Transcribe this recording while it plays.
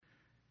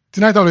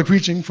Tonight I'll be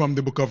preaching from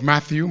the book of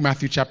Matthew,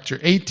 Matthew chapter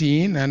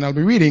 18, and I'll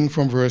be reading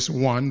from verse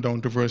 1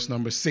 down to verse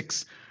number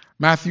 6.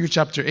 Matthew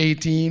chapter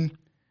 18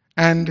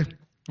 and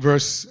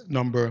verse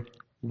number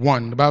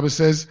 1. The Bible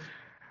says,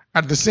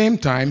 "At the same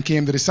time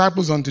came the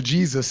disciples unto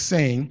Jesus,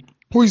 saying,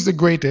 Who is the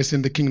greatest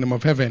in the kingdom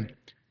of heaven?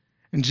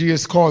 And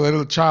Jesus called a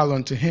little child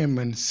unto him,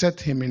 and set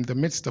him in the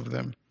midst of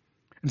them,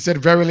 and said,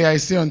 Verily I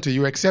say unto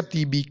you, except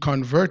ye be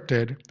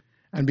converted,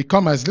 and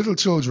become as little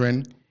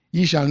children,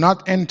 ye shall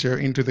not enter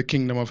into the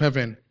kingdom of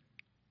heaven.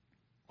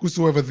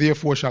 Whosoever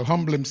therefore shall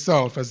humble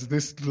himself as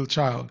this little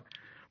child,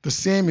 the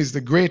same is the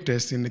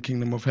greatest in the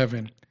kingdom of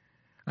heaven.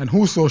 And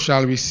whoso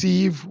shall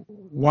receive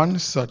one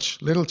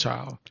such little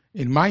child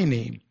in my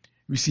name,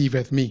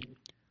 receiveth me.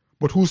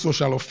 But whoso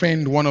shall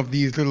offend one of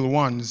these little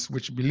ones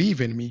which believe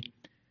in me,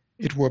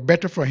 it were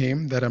better for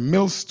him that a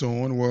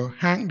millstone were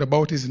hanged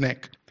about his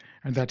neck,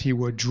 and that he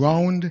were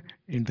drowned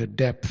in the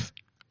depth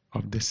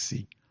of the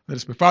sea." Let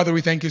us pray. Father,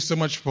 we thank you so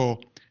much for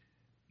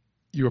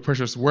your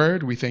precious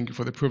word. We thank you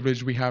for the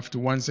privilege we have to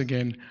once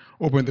again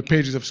open the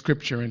pages of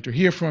Scripture and to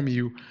hear from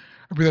you.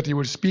 I pray that you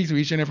would speak to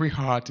each and every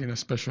heart in a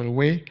special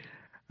way.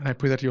 And I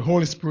pray that your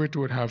Holy Spirit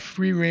would have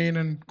free reign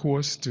and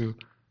course to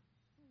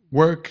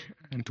work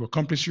and to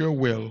accomplish your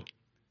will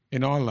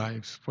in our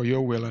lives, for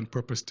your will and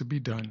purpose to be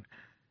done.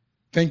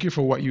 Thank you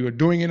for what you are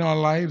doing in our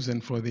lives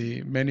and for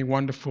the many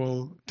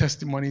wonderful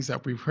testimonies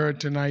that we've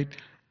heard tonight.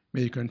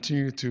 May you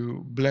continue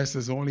to bless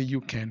as only you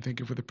can. Thank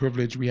you for the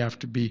privilege we have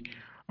to be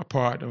a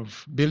part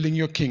of building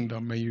your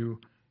kingdom. May you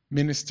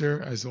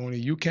minister as only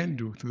you can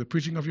do through the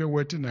preaching of your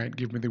word tonight.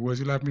 Give me the words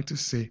you'll have me to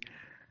say.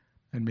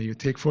 And may you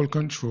take full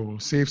control.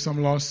 Save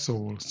some lost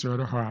soul. Stir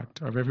the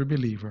heart of every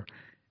believer.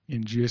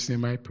 In Jesus'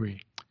 name I pray.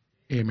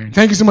 Amen.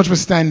 Thank you so much for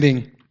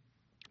standing.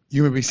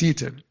 You may be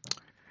seated.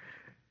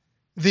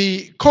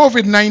 The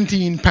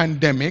COVID-19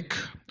 pandemic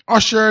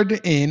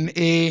ushered in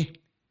a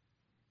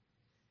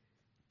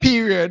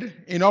period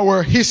in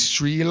our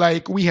history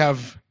like we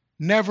have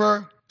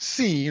never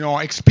seen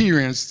or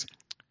experienced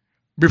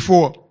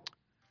before.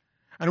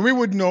 And we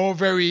would know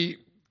very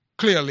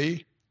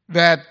clearly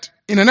that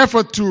in an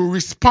effort to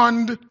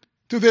respond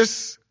to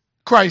this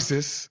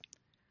crisis,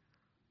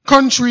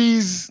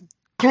 countries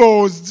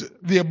closed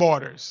their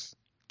borders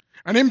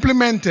and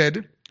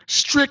implemented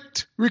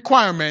strict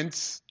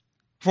requirements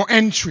for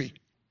entry.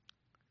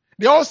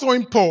 They also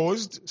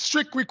imposed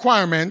strict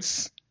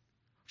requirements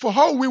for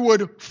how we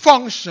would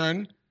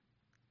function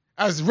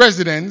as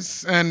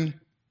residents and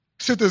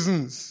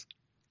citizens.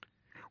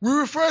 We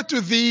refer to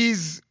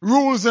these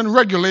rules and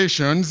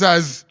regulations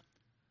as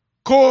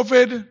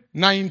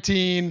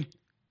COVID-19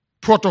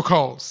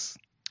 protocols.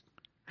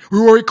 We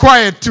were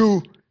required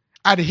to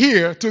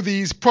adhere to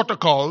these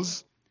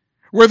protocols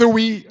whether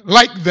we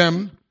like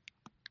them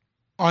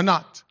or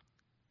not.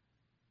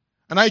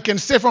 And I can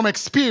say from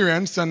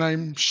experience, and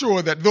I'm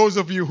sure that those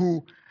of you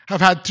who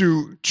have had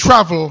to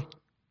travel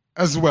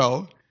as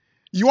well,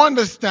 you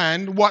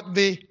understand what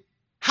the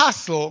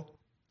hassle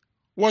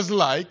was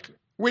like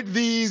with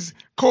these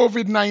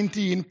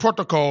COVID-19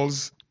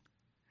 protocols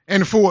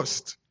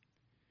enforced.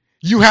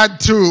 You had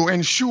to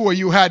ensure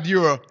you had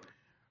your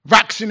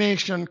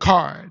vaccination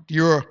card,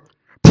 your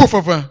proof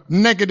of a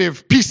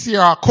negative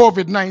PCR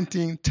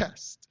COVID-19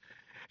 test.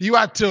 You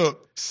had to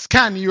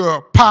scan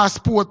your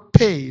passport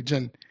page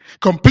and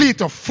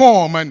complete a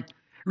form and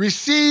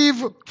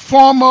receive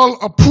formal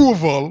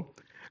approval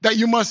that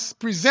you must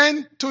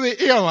present to the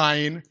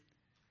airline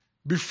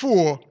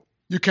before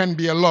you can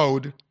be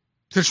allowed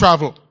to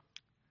travel.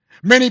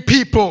 Many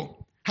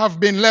people have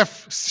been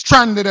left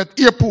stranded at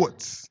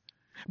airports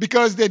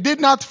because they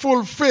did not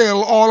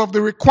fulfill all of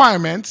the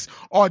requirements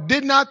or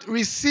did not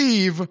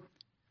receive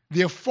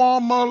their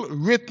formal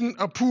written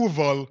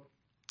approval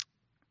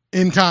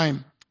in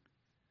time.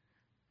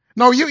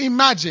 Now you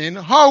imagine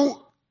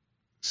how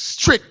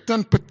strict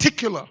and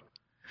particular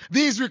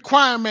these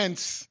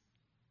requirements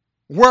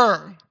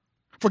were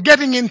for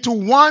getting into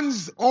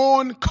one's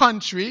own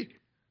country,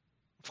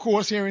 of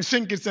course here in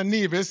St. Kitts and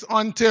Nevis,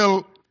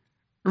 until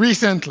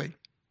recently.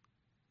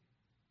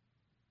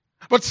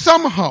 But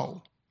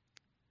somehow,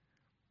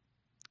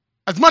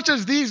 as much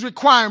as these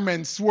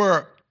requirements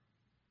were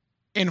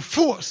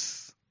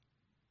enforced,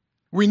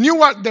 we knew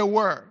what they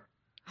were.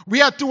 We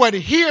had to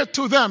adhere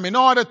to them in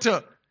order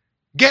to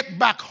get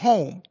back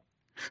home.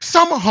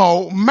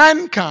 Somehow,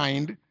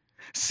 mankind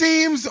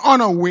seems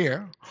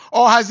unaware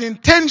or has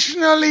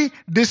intentionally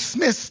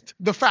dismissed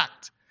the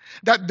fact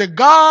that the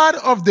God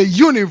of the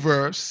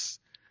universe,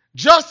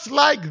 just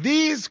like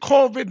these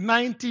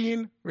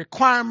COVID-19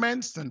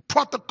 requirements and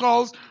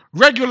protocols,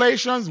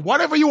 regulations,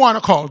 whatever you want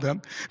to call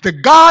them, the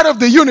God of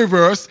the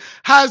universe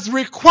has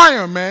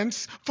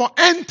requirements for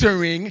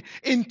entering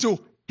into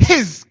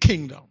his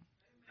kingdom.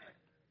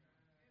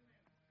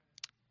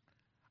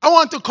 I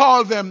want to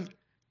call them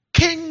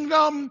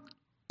kingdom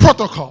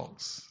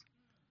protocols.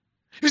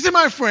 You see,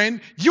 my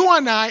friend, you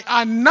and I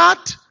are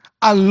not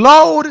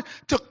allowed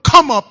to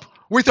come up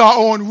with our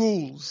own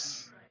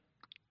rules.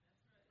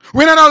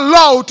 We're not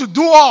allowed to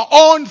do our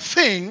own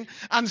thing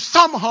and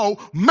somehow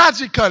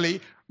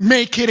magically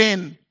make it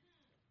in.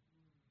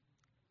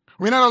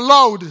 We're not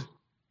allowed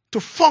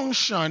to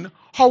function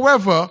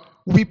however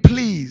we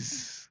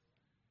please.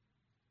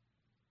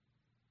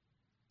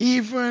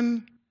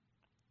 Even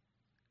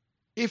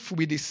if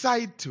we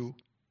decide to,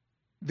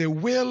 they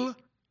will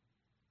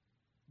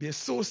be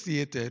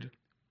associated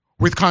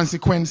with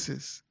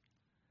consequences.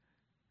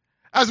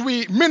 As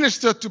we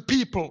minister to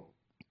people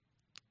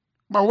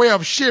by way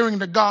of sharing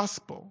the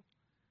gospel,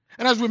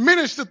 and as we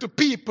minister to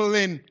people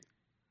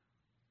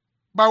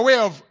by way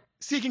of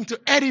seeking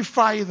to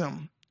edify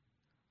them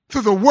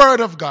through the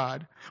Word of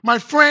God, my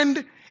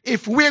friend,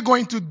 if we're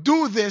going to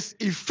do this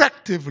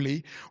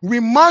effectively, we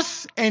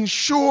must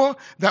ensure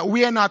that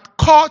we are not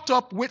caught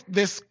up with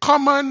this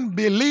common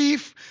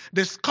belief,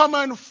 this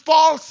common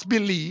false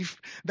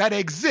belief that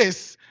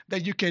exists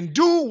that you can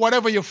do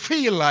whatever you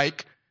feel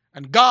like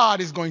and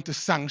God is going to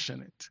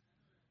sanction it.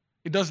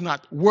 It does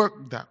not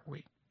work that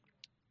way.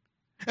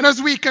 And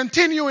as we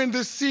continue in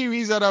this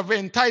series that I've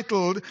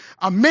entitled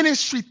A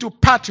Ministry to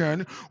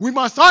Pattern, we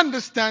must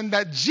understand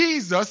that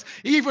Jesus,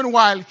 even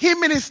while he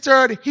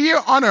ministered here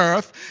on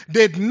earth,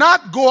 did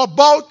not go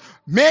about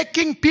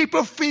making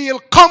people feel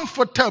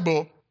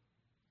comfortable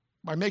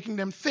by making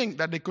them think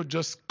that they could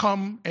just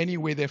come any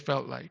way they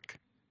felt like.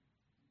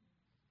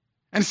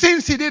 And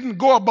since he didn't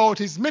go about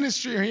his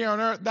ministry here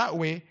on earth that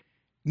way,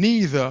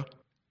 neither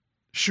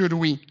should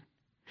we.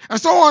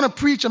 And so I want to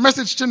preach a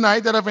message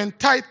tonight that I've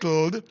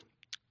entitled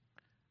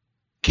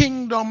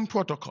Kingdom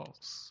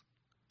Protocols.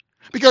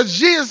 Because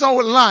Jesus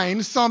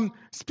outlined some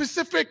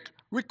specific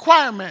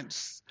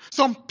requirements,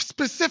 some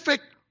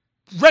specific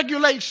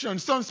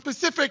regulations, some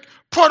specific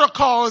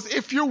protocols,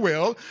 if you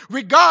will,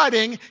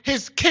 regarding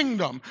his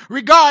kingdom,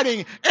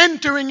 regarding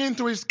entering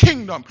into his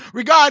kingdom,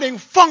 regarding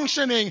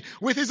functioning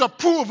with his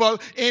approval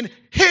in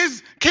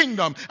his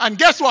kingdom. And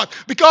guess what?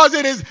 Because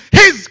it is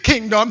his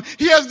kingdom,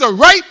 he has the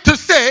right to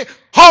say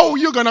how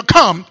you're going to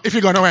come if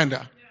you're going to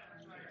enter.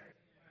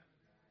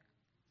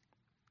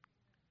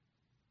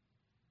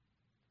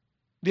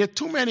 There are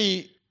too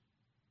many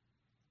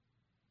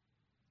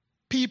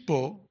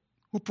people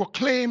who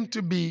proclaim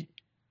to be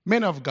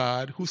men of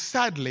God who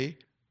sadly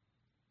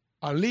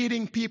are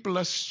leading people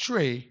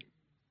astray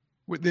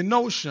with the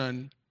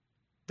notion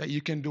that you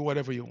can do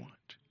whatever you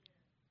want.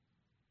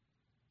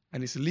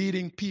 And it's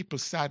leading people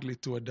sadly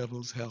to a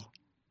devil's hell.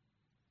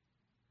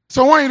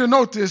 So I want you to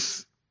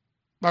notice,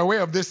 by way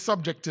of this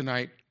subject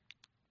tonight,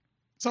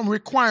 some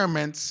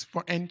requirements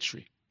for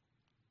entry.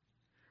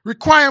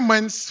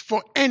 Requirements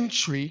for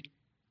entry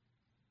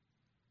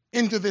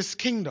into this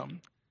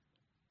kingdom.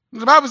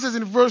 The Bible says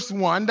in verse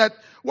 1 that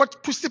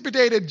what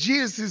precipitated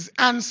Jesus'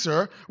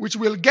 answer, which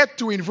we'll get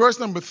to in verse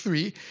number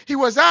 3, he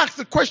was asked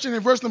the question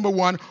in verse number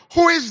 1,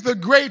 who is the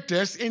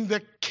greatest in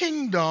the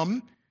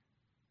kingdom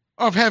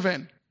of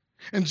heaven?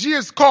 And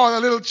Jesus called a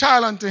little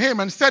child unto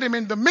him and set him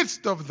in the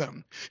midst of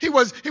them. He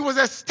was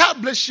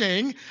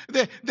establishing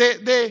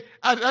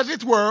as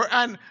it were,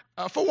 and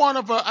for one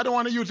of I don't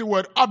want to use the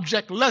word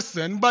object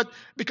lesson, but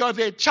because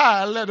a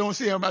child, I don't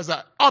see him as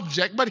an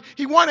object, but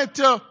he wanted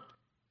to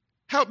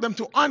help them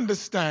to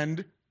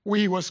understand where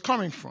he was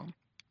coming from.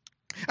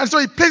 And so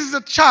he places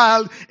a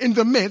child in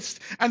the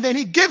midst, and then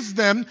he gives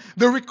them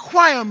the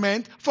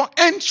requirement for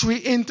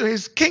entry into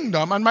his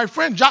kingdom. And my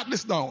friend, jot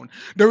this down.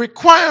 The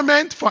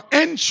requirement for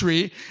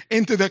entry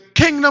into the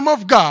kingdom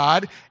of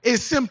God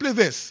is simply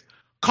this: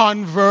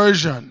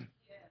 conversion.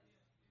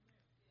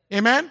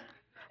 Amen?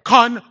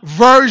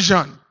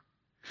 Conversion.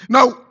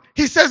 Now,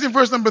 he says in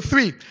verse number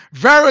 3,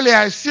 verily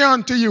I say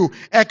unto you,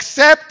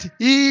 except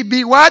ye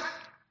be what?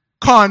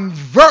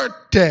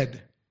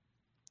 Converted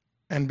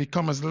and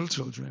become as little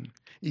children,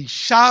 ye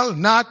shall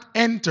not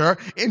enter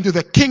into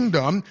the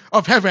kingdom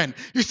of heaven.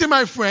 You see,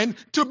 my friend,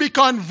 to be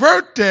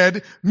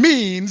converted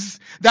means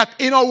that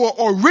in our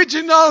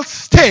original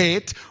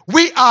state,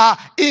 we are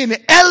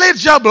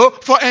ineligible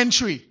for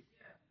entry.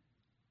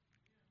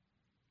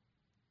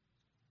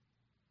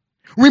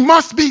 We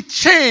must be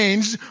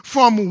changed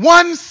from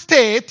one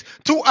state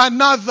to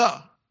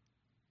another.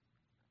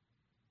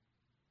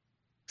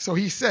 So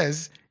he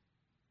says,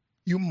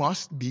 you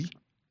must be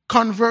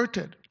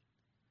converted.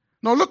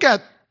 Now look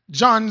at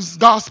John's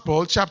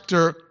Gospel,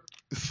 chapter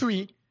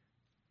 3,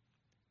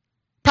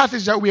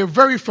 passage that we are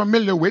very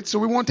familiar with, so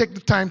we won't take the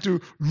time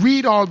to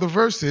read all the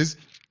verses.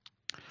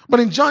 But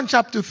in John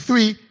chapter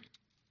 3,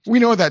 we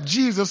know that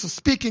Jesus is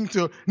speaking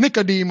to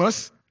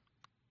Nicodemus,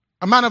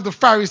 a man of the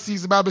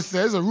Pharisees, the Bible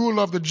says, a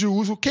ruler of the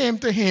Jews, who came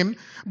to him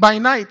by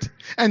night.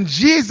 And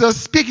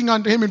Jesus, speaking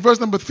unto him in verse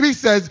number 3,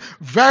 says,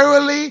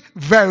 verily,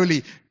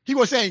 verily. He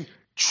was saying,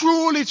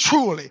 truly,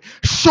 truly,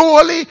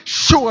 surely,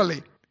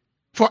 surely.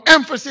 For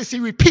emphasis, he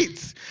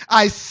repeats,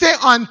 I say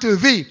unto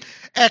thee,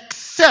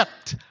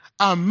 except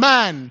a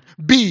man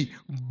be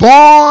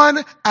born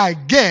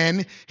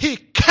again, he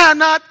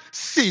cannot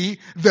see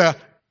the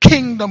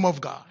kingdom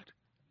of God.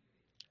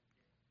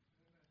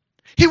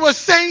 He was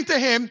saying to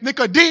him,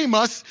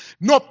 Nicodemus,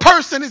 no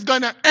person is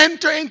going to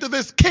enter into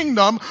this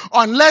kingdom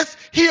unless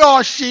he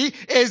or she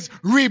is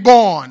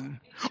reborn,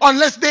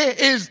 unless there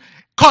is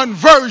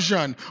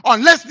conversion,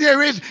 unless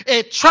there is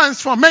a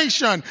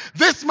transformation.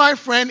 This, my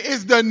friend,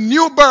 is the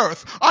new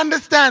birth.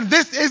 Understand,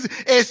 this is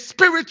a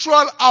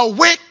spiritual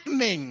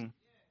awakening.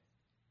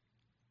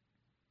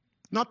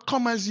 Not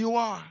come as you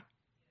are.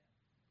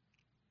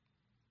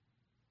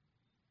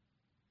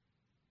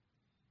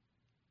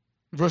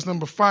 Verse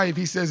number 5,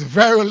 he says,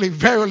 "Verily,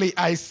 verily,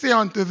 I say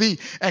unto thee,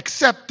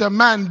 except a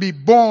man be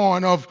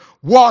born of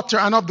water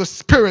and of the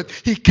Spirit,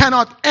 he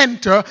cannot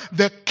enter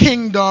the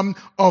kingdom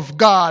of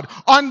God."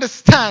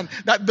 Understand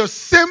that the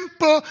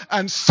simple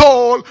and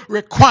sole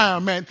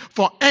requirement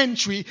for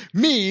entry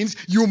means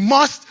you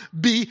must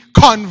be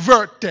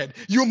converted.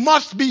 You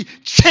must be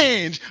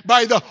changed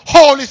by the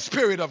Holy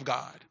Spirit of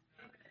God.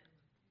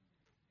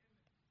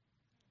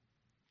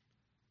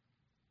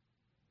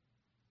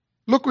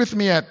 Look with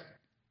me at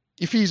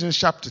Ephesians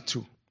chapter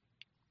 2.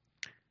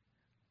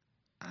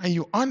 And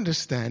you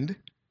understand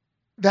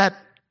that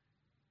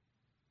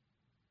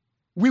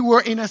we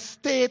were in a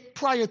state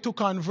prior to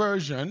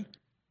conversion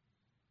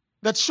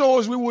that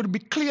shows we would be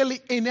clearly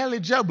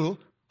ineligible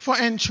for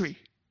entry.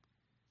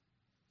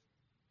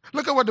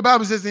 Look at what the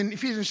Bible says in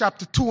Ephesians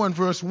chapter 2 and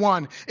verse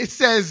 1. It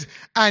says,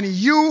 "And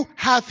you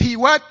hath he"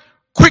 what?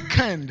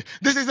 Quickened.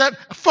 This is a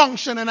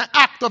function and an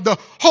act of the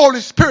Holy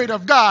Spirit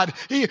of God.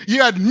 He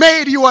had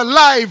made you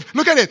alive.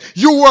 Look at it.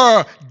 You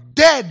were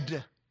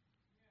dead.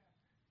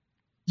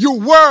 You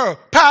were,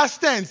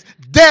 past tense,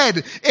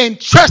 dead in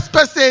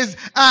trespasses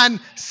and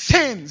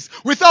sins.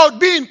 Without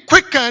being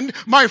quickened,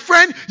 my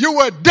friend, you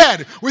were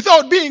dead.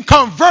 Without being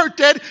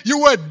converted, you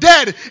were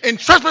dead in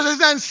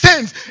trespasses and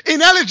sins,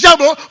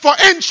 ineligible for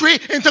entry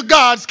into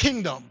God's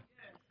kingdom.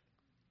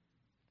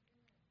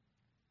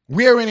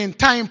 Wherein in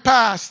time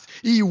past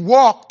he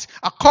walked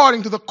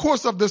according to the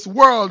course of this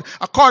world,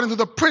 according to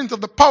the prince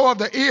of the power of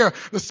the air,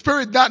 the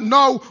spirit that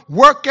now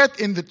worketh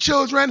in the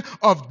children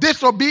of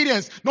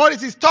disobedience.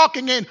 Notice he's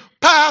talking in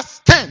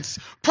past tense,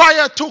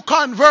 prior to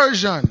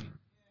conversion,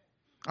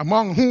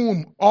 among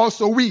whom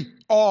also we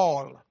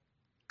all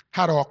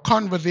had our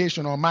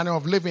conversation or manner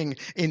of living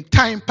in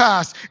time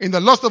past, in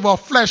the lust of our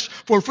flesh,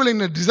 fulfilling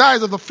the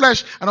desires of the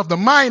flesh and of the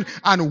mind,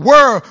 and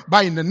were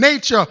by the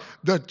nature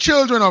the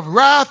children of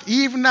wrath,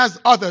 even as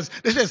others.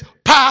 This is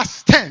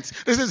past tense.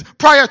 This is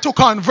prior to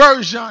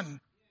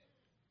conversion.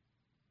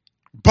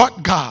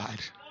 But God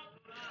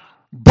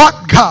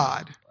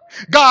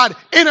God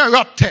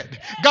interrupted.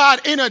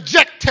 God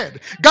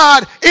interjected.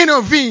 God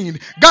intervened.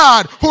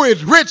 God, who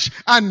is rich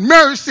and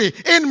mercy,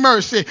 in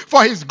mercy,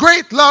 for his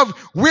great love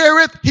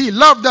wherewith he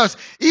loved us,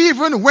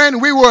 even when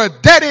we were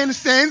dead in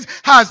sins,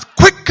 has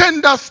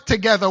quickened us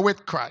together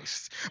with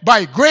Christ.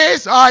 By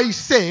grace are ye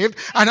saved,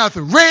 and hath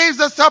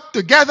raised us up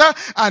together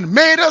and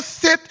made us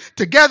sit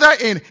together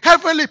in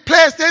heavenly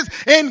places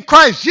in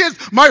Christ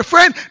Jesus. My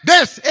friend,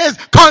 this is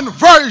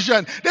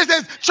conversion. This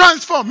is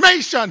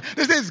transformation.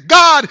 This is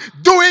God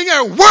doing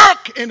a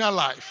work in a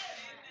life.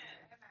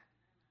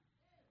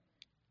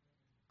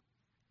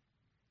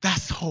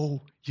 That's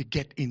how you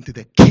get into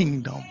the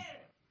kingdom.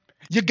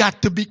 You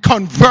got to be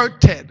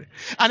converted.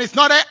 And it's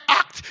not an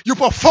act you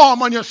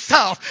perform on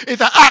yourself.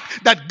 It's an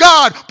act that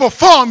God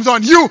performs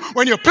on you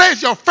when you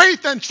place your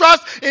faith and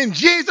trust in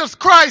Jesus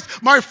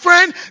Christ. My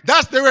friend,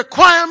 that's the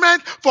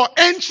requirement for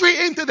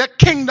entry into the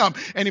kingdom.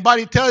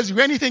 Anybody tells you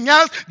anything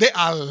else, they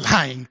are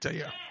lying to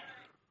you.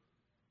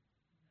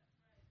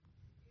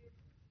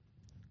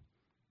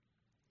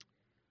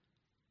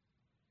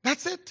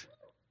 That's it.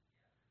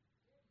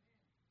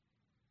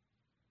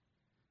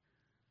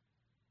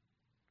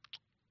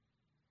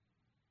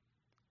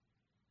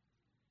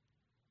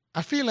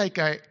 I feel like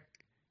I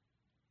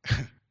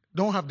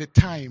don't have the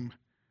time,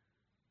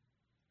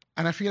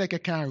 and I feel like I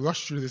can't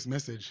rush through this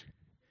message.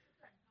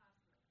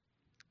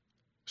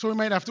 So we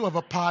might have to have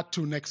a part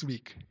 2 next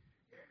week,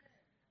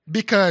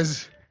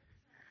 because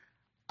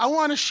I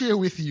want to share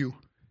with you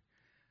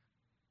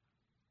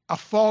a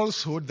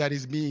falsehood that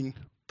is being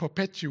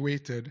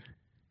perpetuated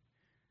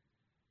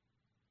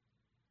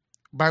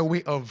by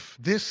way of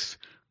this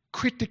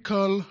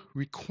critical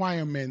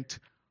requirement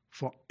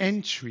for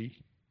entry.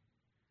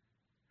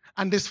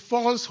 And this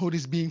falsehood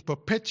is being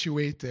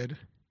perpetuated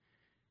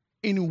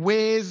in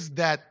ways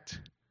that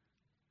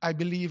I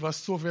believe are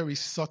so very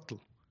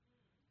subtle.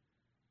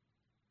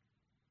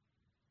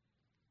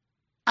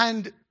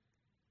 And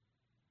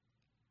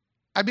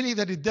I believe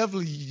that the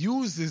devil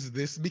uses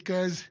this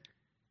because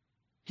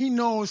he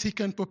knows he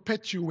can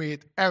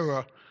perpetuate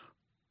error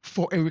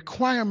for a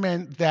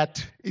requirement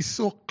that is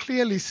so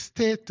clearly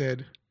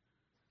stated,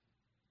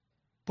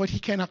 but he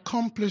can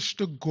accomplish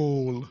the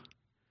goal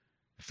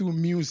through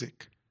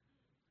music.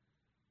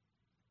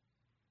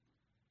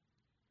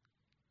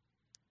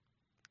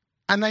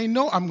 And I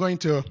know I'm going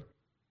to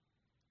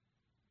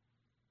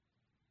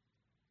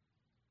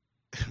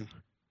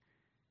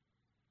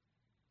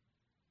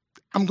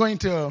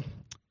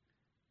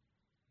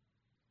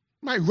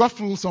might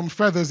ruffle some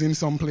feathers in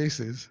some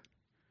places.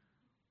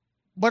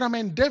 But I'm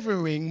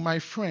endeavoring, my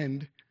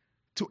friend,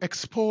 to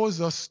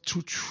expose us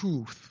to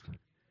truth.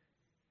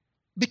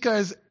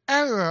 Because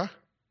error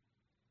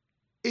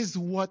is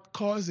what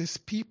causes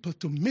people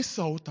to miss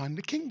out on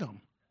the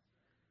kingdom.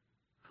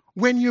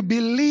 When you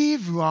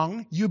believe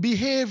wrong, you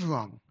behave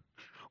wrong.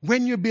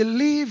 When you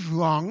believe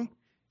wrong,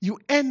 you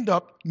end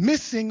up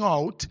missing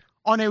out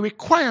on a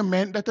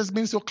requirement that has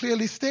been so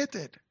clearly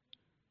stated.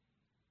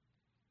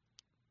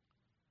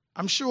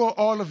 I'm sure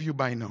all of you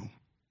by now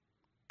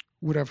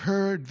would have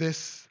heard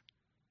this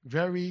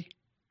very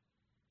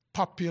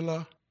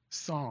popular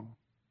song.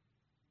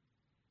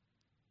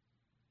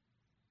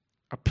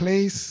 A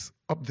place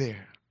up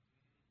there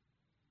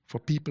for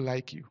people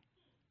like you.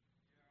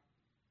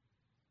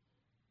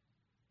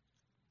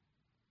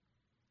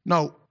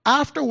 Now,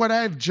 after what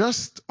I've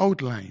just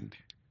outlined,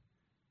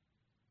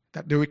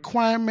 that the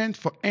requirement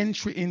for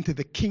entry into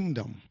the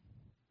kingdom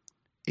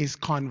is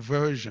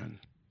conversion.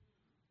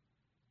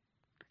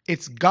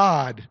 It's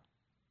God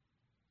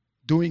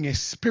doing a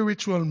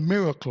spiritual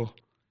miracle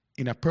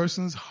in a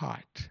person's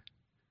heart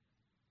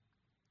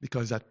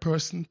because that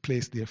person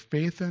placed their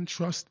faith and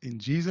trust in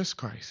Jesus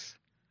Christ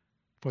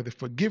for the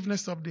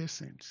forgiveness of their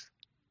sins.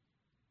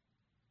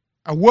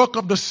 A work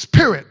of the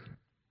Spirit.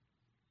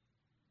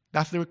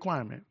 That's the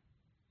requirement.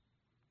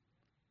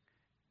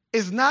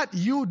 It's not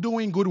you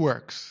doing good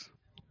works.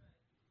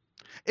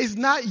 It's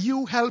not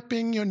you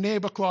helping your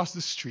neighbor cross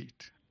the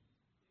street.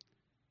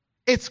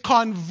 It's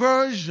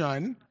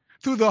conversion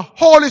through the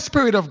Holy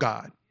Spirit of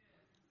God.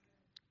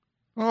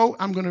 Oh,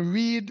 I'm going to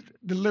read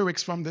the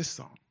lyrics from this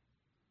song.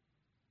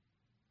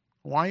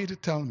 I want you to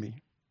tell me,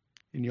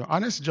 in your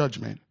honest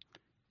judgment,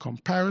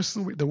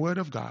 comparison with the Word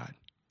of God,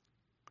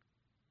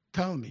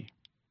 tell me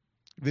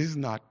this is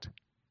not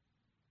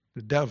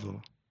the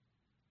devil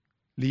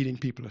leading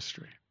people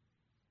astray.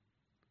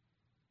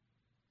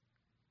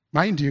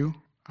 Mind you,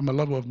 I'm a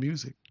lover of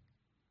music.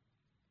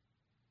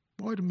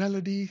 Boy, the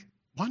melody,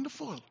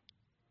 wonderful.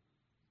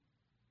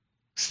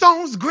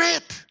 Sounds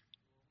great.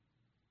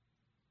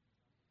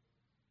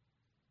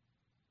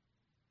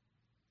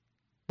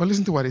 But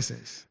listen to what it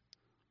says.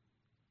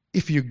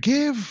 If you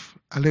give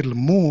a little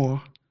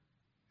more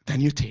than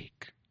you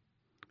take,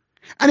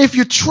 and if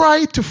you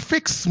try to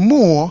fix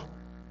more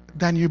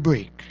than you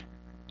break,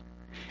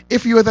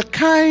 if you are the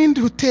kind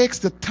who takes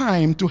the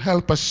time to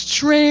help a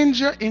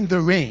stranger in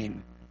the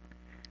rain,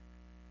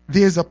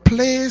 there's a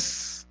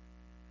place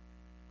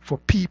for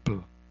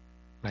people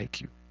like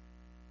you.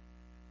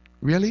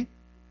 Really?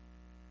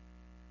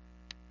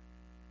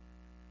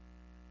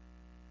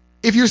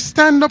 If you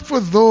stand up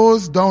for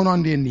those down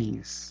on their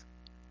knees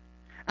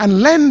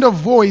and lend a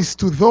voice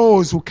to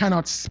those who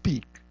cannot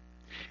speak,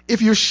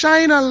 if you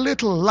shine a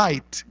little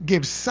light,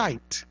 give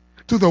sight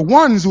to the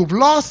ones who've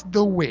lost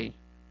the way,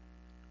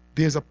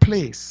 there's a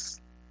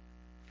place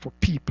for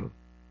people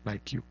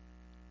like you.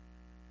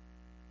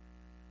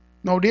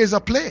 Now, there's a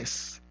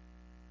place.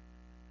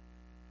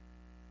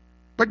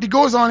 But it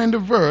goes on in the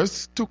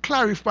verse to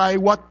clarify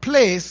what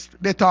place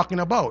they're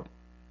talking about.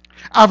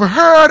 I've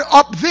heard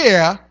up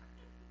there,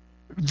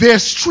 their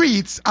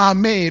streets are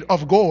made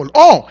of gold.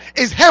 Oh,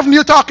 it's heaven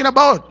you're talking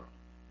about.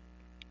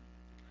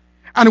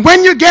 And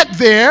when you get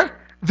there,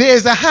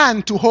 there's a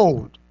hand to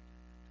hold.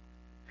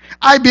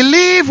 I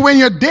believe when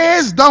your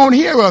days down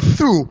here are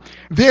through,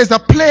 there's a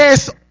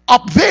place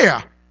up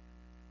there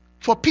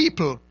for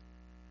people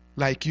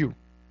like you.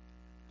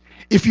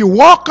 If you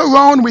walk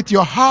around with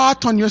your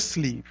heart on your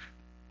sleeve,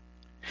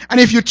 and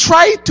if you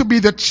try to be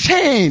the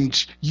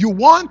change you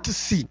want to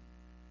see,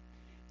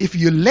 if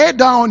you lay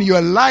down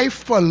your life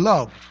for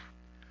love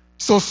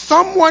so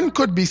someone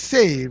could be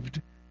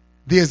saved,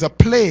 there's a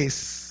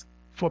place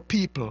for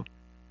people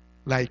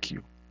like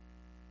you.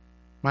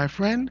 My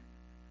friend,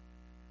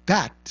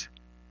 that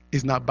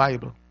is not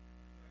Bible.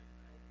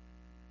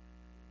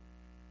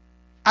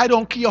 I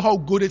don't care how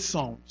good it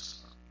sounds.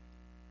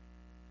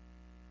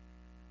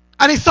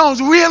 And it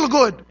sounds real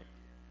good.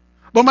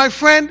 But my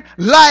friend,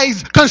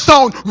 lies can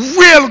sound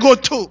real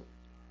good too.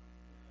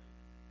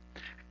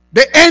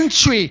 The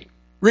entry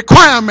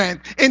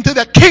requirement into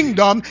the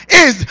kingdom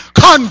is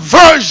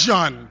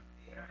conversion.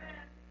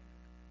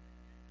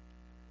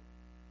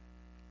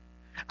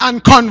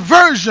 And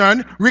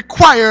conversion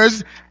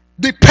requires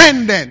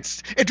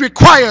dependence. It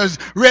requires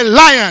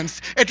reliance.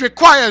 It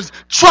requires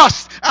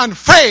trust and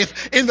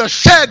faith in the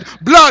shed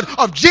blood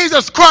of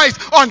Jesus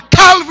Christ on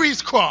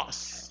Calvary's cross.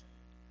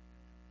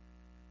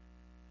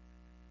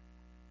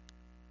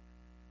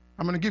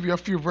 I'm going to give you a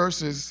few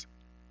verses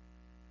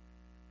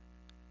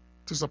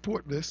to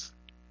support this,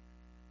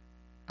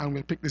 and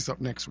we'll pick this up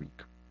next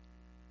week.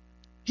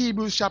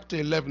 Hebrews chapter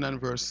 11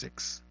 and verse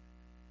 6.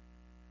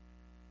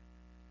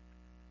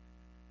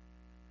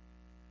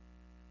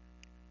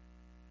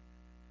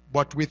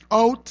 But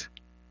without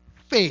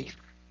faith,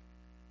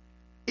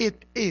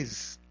 it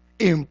is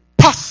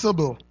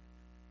impossible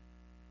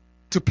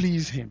to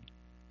please him.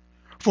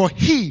 For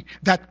he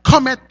that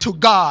cometh to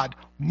God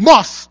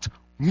must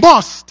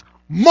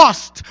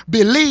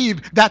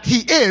believe that he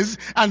is,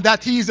 and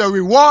that he is a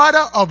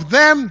rewarder of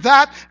them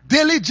that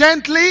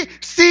diligently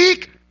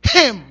seek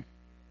him.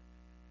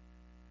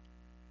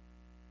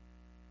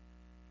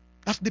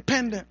 That's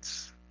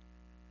dependence.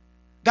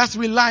 That's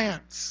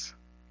reliance.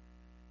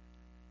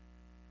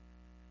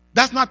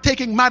 That's not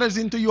taking matters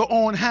into your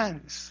own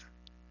hands.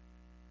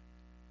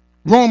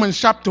 Romans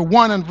chapter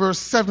 1 and verse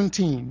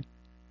 17.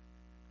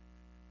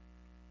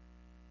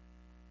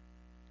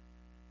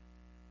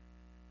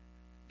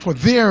 For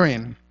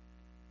therein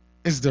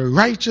is the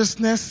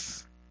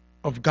righteousness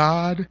of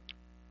God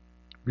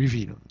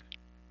revealed,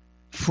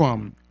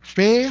 from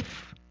faith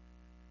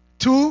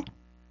to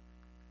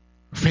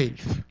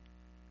faith.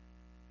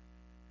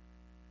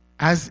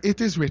 As it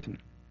is written,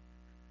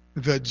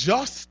 the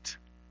just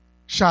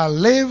shall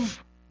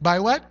live by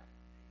what?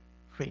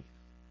 Faith.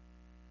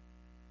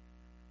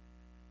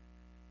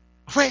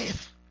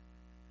 Faith.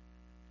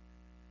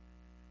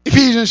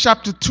 Ephesians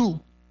chapter 2,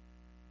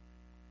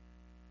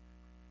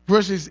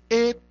 verses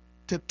 8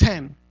 to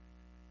 10.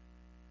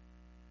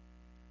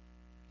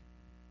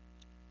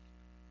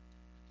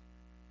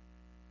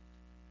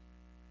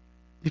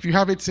 If you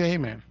have it, say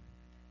amen.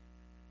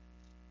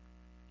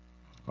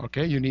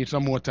 Okay, you need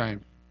some more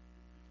time.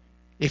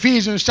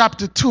 Ephesians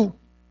chapter 2,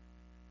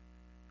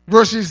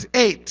 verses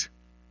 8,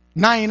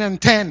 9,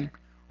 and 10.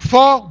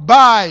 For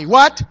by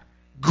what?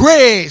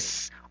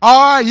 Grace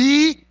are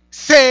ye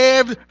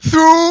saved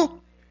through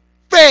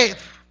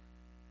faith.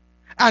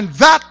 And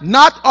that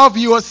not of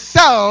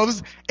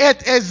yourselves,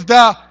 it is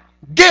the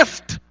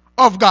gift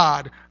of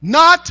God,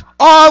 not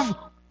of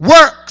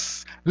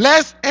works,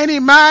 lest any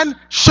man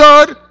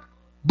should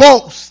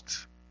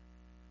boast.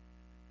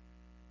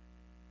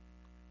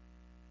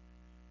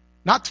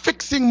 Not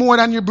fixing more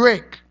than you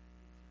break.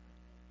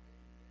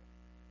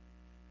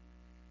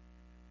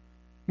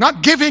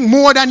 Not giving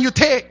more than you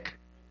take.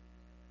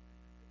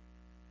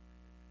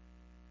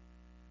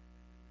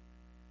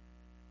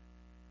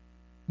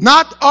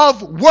 Not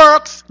of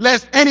works,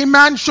 lest any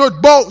man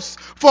should boast.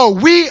 For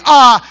we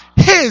are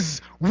his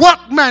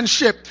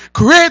workmanship,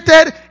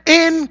 created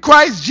in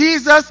Christ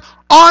Jesus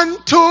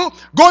unto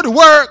good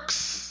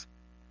works,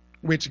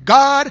 which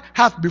God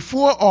hath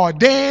before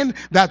ordained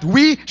that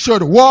we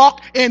should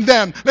walk in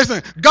them.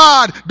 Listen,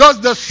 God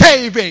does the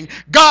saving.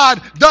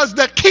 God does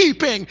the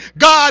keeping.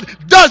 God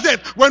does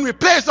it when we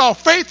place our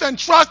faith and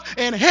trust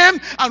in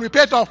him, and we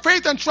place our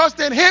faith and trust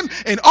in him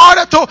in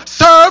order to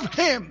serve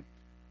him.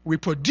 We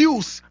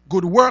produce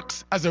good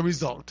works as a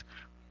result.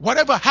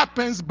 Whatever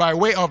happens by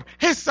way of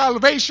his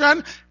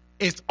salvation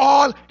is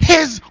all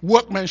his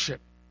workmanship.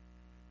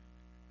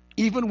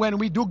 Even when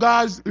we do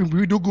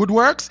good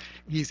works,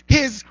 it's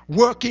his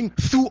working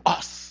through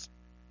us.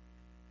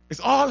 It's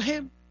all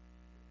him.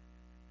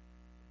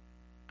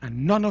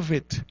 And none of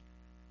it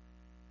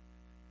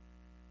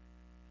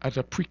as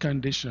a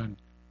precondition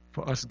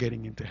for us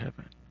getting into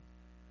heaven.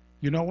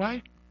 You know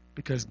why?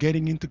 Because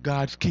getting into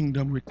God's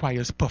kingdom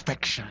requires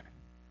perfection.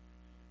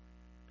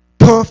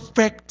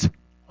 Perfect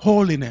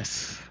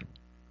holiness,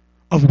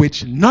 of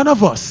which none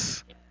of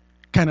us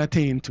can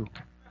attain to.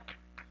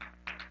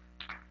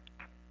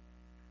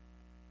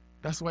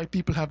 That's why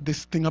people have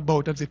this thing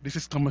about as if this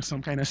is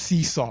some kind of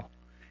seesaw.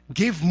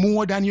 Give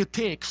more than you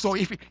take. So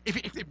if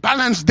it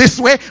balance this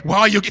way,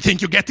 well, you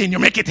think you get in, you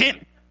make it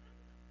in.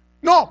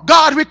 No,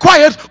 God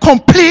requires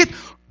complete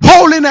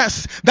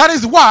holiness. That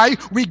is why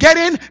we get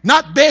in,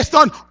 not based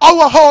on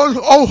our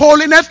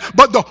holiness,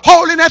 but the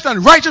holiness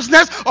and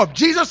righteousness of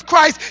Jesus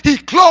Christ. He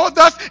clothed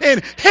us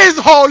in his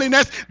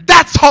holiness.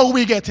 That's how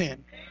we get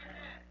in.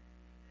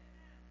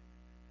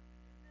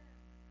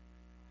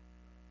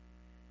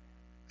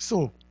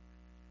 So,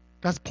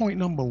 that's point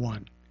number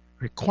one.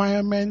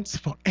 Requirements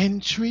for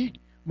entry,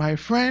 my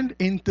friend,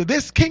 into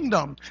this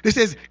kingdom. This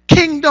is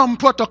kingdom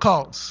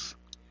protocols.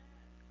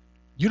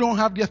 You don't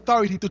have the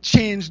authority to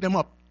change them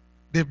up.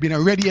 They've been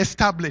already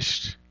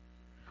established.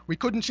 We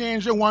couldn't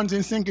change the ones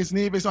in St. Kitts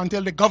Nevis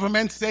until the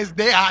government says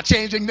they are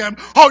changing them.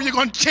 How are you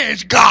going to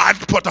change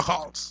God's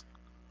protocols?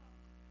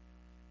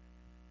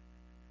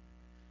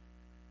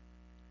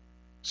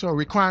 So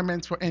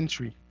requirements for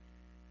entry.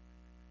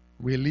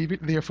 We'll leave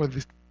it there for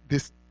this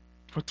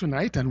for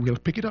tonight, and we'll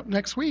pick it up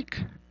next week.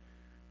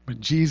 But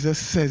Jesus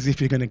says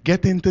if you're going to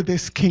get into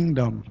this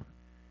kingdom,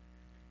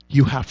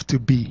 you have to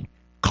be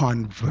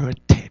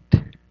converted,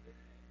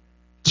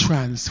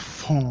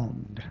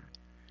 transformed.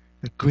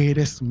 The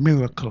greatest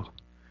miracle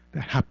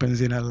that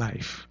happens in a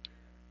life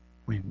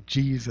when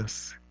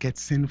Jesus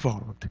gets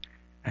involved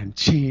and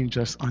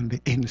changes us on the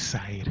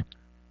inside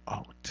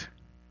out.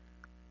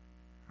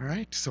 All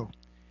right, so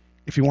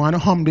if you want to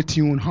hum the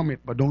tune, hum it,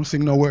 but don't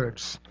sing no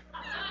words.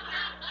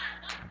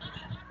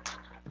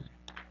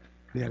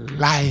 They're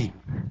lying.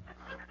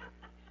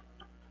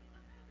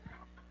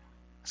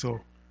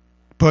 So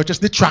purchase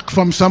the track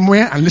from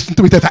somewhere and listen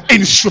to it as an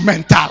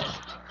instrumental.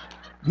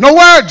 No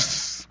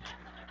words.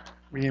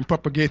 We ain't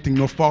propagating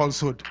no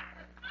falsehood.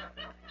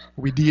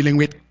 We're dealing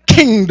with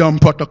kingdom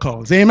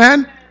protocols.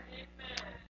 Amen?